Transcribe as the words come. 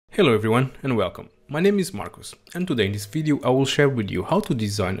Hello everyone and welcome. My name is Marcus and today in this video I will share with you how to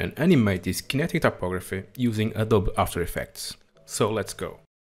design and animate this kinetic typography using Adobe After Effects. So let's go.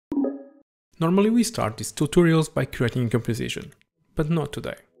 Normally we start these tutorials by creating a composition, but not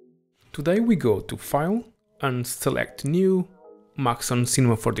today. Today we go to File and select New, Maxon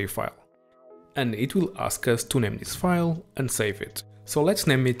Cinema 4D file. And it will ask us to name this file and save it. So let's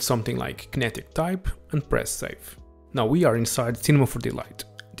name it something like Kinetic Type and press Save. Now we are inside Cinema 4D Lite.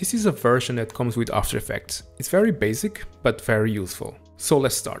 This is a version that comes with After Effects. It's very basic, but very useful. So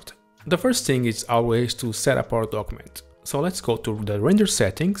let's start. The first thing is always to set up our document. So let's go to the render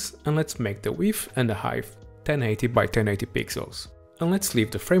settings and let's make the width and the height 1080 by 1080 pixels. And let's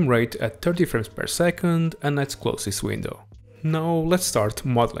leave the frame rate at 30 frames per second and let's close this window. Now let's start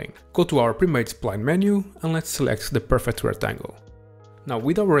modeling. Go to our pre-made spline menu and let's select the perfect rectangle. Now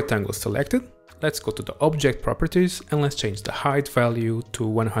with our rectangle selected, let's go to the object properties and let's change the height value to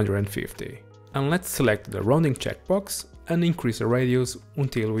 150. And let's select the rounding checkbox and increase the radius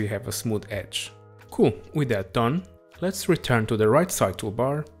until we have a smooth edge. Cool, with that done, let's return to the right side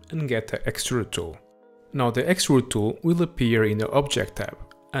toolbar and get the extrude tool. Now the extrude tool will appear in the object tab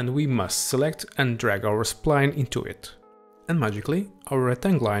and we must select and drag our spline into it. And magically, our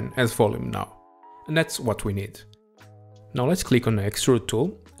rectangle line has volume now. And that's what we need. Now let's click on the extrude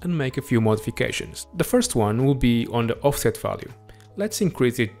tool and make a few modifications. The first one will be on the offset value. Let's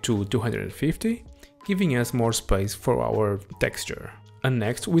increase it to 250, giving us more space for our texture. And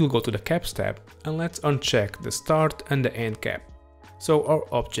next we'll go to the caps tab and let's uncheck the start and the end cap. So our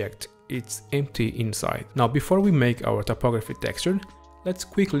object is empty inside. Now before we make our typography texture, let's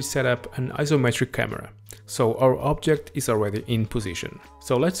quickly set up an isometric camera. So our object is already in position.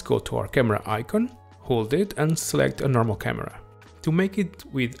 So let's go to our camera icon, hold it and select a normal camera. To make it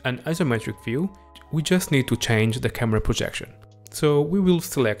with an isometric view, we just need to change the camera projection. So we will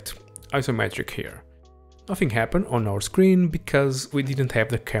select isometric here. Nothing happened on our screen because we didn't have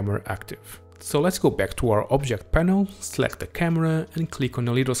the camera active. So let's go back to our object panel, select the camera and click on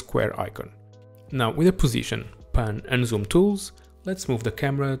the little square icon. Now with the position, pan and zoom tools, let's move the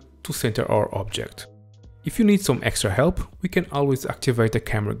camera to center our object. If you need some extra help, we can always activate the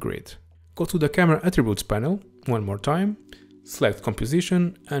camera grid. Go to the camera attributes panel one more time, select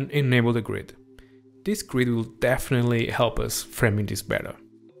composition and enable the grid. This grid will definitely help us framing this better.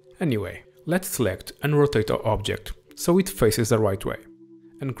 Anyway, let's select and rotate our object so it faces the right way.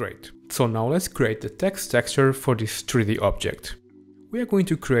 And great. So now let's create the text texture for this 3D object. We are going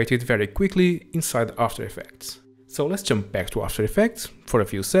to create it very quickly inside After Effects. So let's jump back to After Effects for a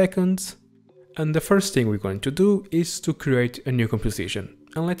few seconds. And the first thing we're going to do is to create a new composition.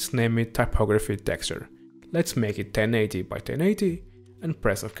 And let's name it Typography Texture. Let's make it 1080 by 1080 and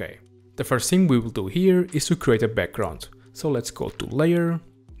press OK. The first thing we will do here is to create a background. So let's go to Layer,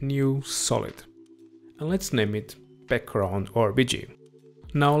 New, Solid. And let's name it Background or BG.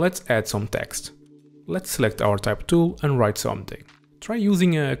 Now let's add some text. Let's select our type tool and write something. Try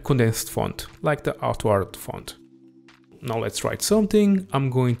using a condensed font, like the Outward font. Now let's write something. I'm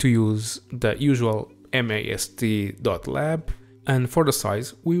going to use the usual mast.lab. And for the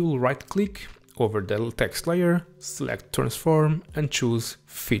size, we will right click over the text layer, select transform and choose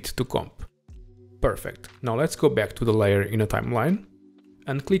fit to comp. Perfect. Now let's go back to the layer in a timeline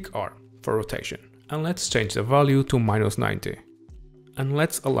and click R for rotation. And let's change the value to -90. And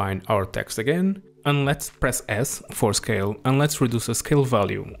let's align our text again. And let's press S for scale and let's reduce the scale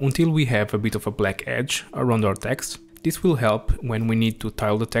value until we have a bit of a black edge around our text. This will help when we need to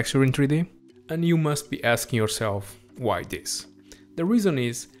tile the texture in 3D. And you must be asking yourself, why this? The reason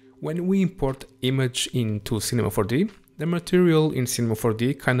is, when we import image into Cinema 4D, the material in Cinema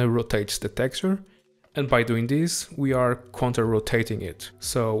 4D kind of rotates the texture, and by doing this, we are counter-rotating it,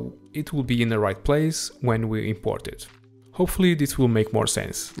 so it will be in the right place when we import it. Hopefully this will make more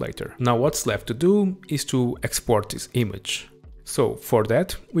sense later. Now what's left to do is to export this image. So for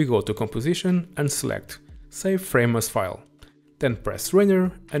that, we go to Composition and select Save Frame as File. Then press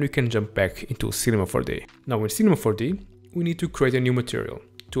Render and we can jump back into Cinema 4D. Now in Cinema 4D, we need to create a new material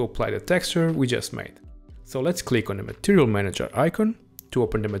to apply the texture we just made. So let's click on the Material Manager icon to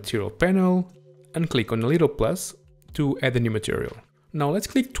open the Material panel and click on the little plus to add a new material. Now let's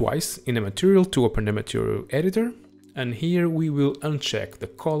click twice in the material to open the Material Editor, and here we will uncheck the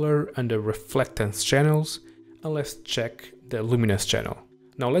color and the reflectance channels and let's check the luminance channel.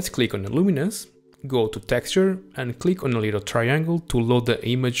 Now let's click on the luminance, go to Texture and click on the little triangle to load the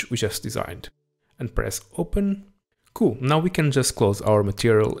image we just designed and press Open. Cool, now we can just close our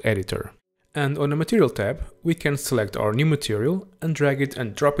material editor. And on the material tab, we can select our new material and drag it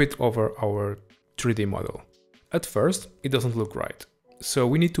and drop it over our 3D model. At first, it doesn't look right. so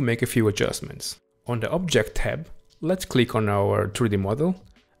we need to make a few adjustments. On the Object tab, let's click on our 3D model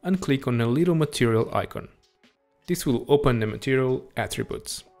and click on the little material icon. This will open the material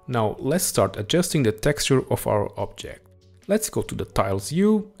attributes. Now let's start adjusting the texture of our object. Let's go to the tiles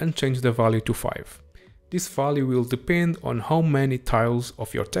view and change the value to 5. This value will depend on how many tiles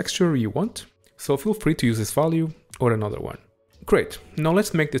of your texture you want, so feel free to use this value or another one. Great, now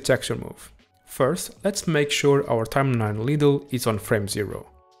let's make the texture move. First, let's make sure our timeline needle is on frame 0.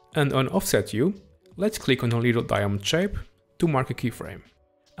 And on Offset View, let's click on the little diamond shape to mark a keyframe.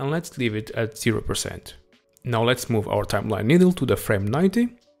 And let's leave it at 0%. Now let's move our timeline needle to the frame 90,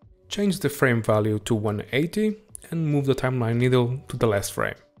 change the frame value to 180 and move the timeline needle to the last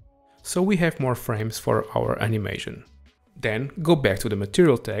frame. So we have more frames for our animation. Then go back to the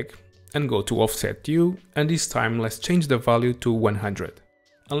material tag and go to Offset View, and this time let's change the value to 100.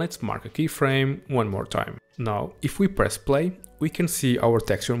 And let's mark a keyframe one more time. Now if we press play, we can see our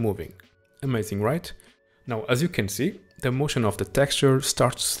texture moving. Amazing, right? Now as you can see, the motion of the texture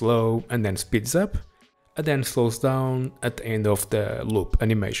starts slow and then speeds up, and then slows down at the end of the loop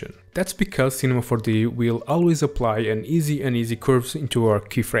animation. That's because Cinema 4D will always apply an easy curves into our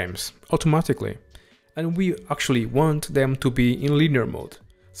keyframes automatically. And we actually want them to be in linear mode,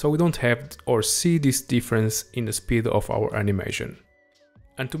 so we don't have or see this difference in the speed of our animation.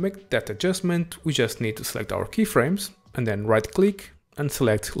 And to make that adjustment, we just need to select our keyframes and then right click and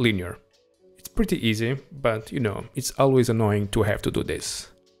select linear. It's pretty easy, but you know, it's always annoying to have to do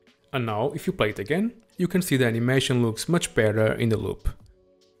this. And now if you play it again, you can see the animation looks much better in the loop.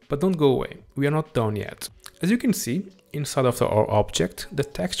 But don't go away, we are not done yet. As you can see, inside of our object, the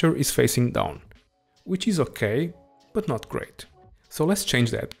texture is facing down, which is okay, but not great. So let's change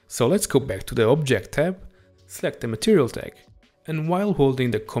that. So let's go back to the Object tab, select the Material tag, and while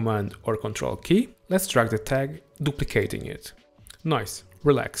holding the Command or Control key, let's drag the tag, duplicating it. Nice,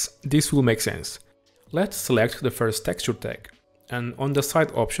 relax, this will make sense. Let's select the first texture tag, and on the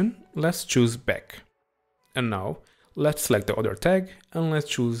side option, let's choose Back. And now, let's select the other tag, and let's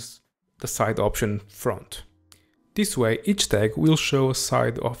choose the side option Front. This way, each tag will show a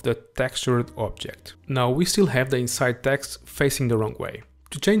side of the textured object. Now we still have the inside text facing the wrong way.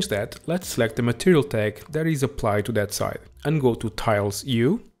 To change that, let's select the material tag that is applied to that side and go to Tiles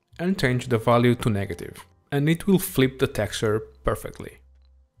View and change the value to negative. And it will flip the texture perfectly.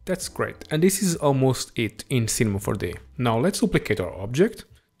 That's great, and this is almost it in Cinema 4D. Now let's duplicate our object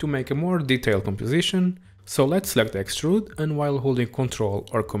to make a more detailed composition. So let's select Extrude, and while holding Ctrl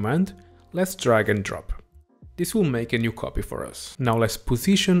or Command, let's drag and drop. This will make a new copy for us. Now let's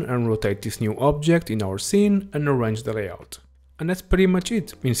position and rotate this new object in our scene and arrange the layout. And that's pretty much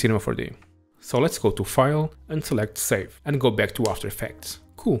it in Cinema 4D. So let's go to File and select Save and go back to After Effects.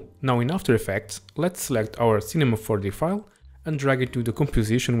 Cool, now in After Effects, let's select our Cinema 4D file and drag it to the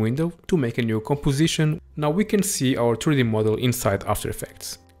composition window to make a new composition. Now we can see our 3D model inside After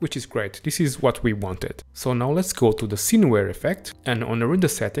Effects, which is great, this is what we wanted. So now let's go to the Sceneware effect, and on the render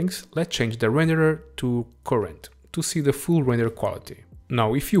settings, let's change the renderer to current to see the full render quality.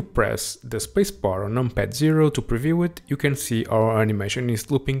 Now if you press the spacebar on numpad 0 to preview it, you can see our animation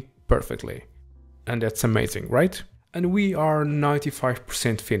is looping perfectly. And that's amazing, right? And we are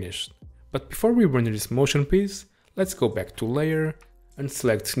 95% finished. But before we render this motion piece, let's go back to Layer and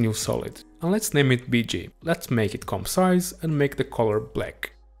select New Solid. And let's name it BG. Let's make it comp size and make the color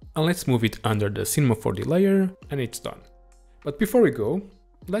black. And let's move it under the Cinema 4D layer, and it's done. But before we go,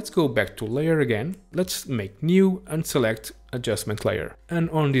 let's go back to Layer again. Let's make New and select Adjustment Layer. And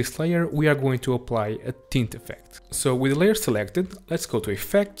on this layer, we are going to apply a tint effect. So with the layer selected, let's go to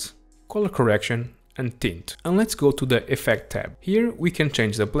Effects, Color Correction, and Tint. And let's go to the Effect tab. Here we can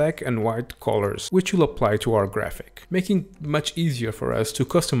change the black and white colors, which will apply to our graphic, making it much easier for us to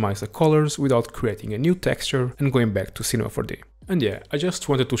customize the colors without creating a new texture and going back to Cinema 4D. And yeah, I just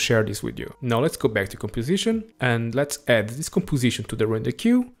wanted to share this with you. Now let's go back to composition and let's add this composition to the render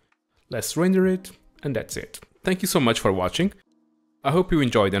queue. Let's render it, and that's it. Thank you so much for watching. I hope you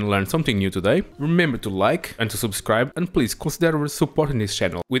enjoyed and learned something new today. Remember to like and to subscribe, and please consider supporting this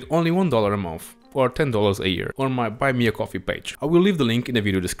channel with only $1 a month or $10 a year on my Buy Me a Coffee page. I will leave the link in the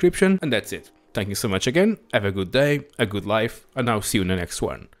video description, and that's it. Thank you so much again, have a good day, a good life, and I'll see you in the next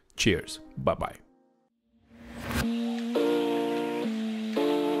one. Cheers, bye bye.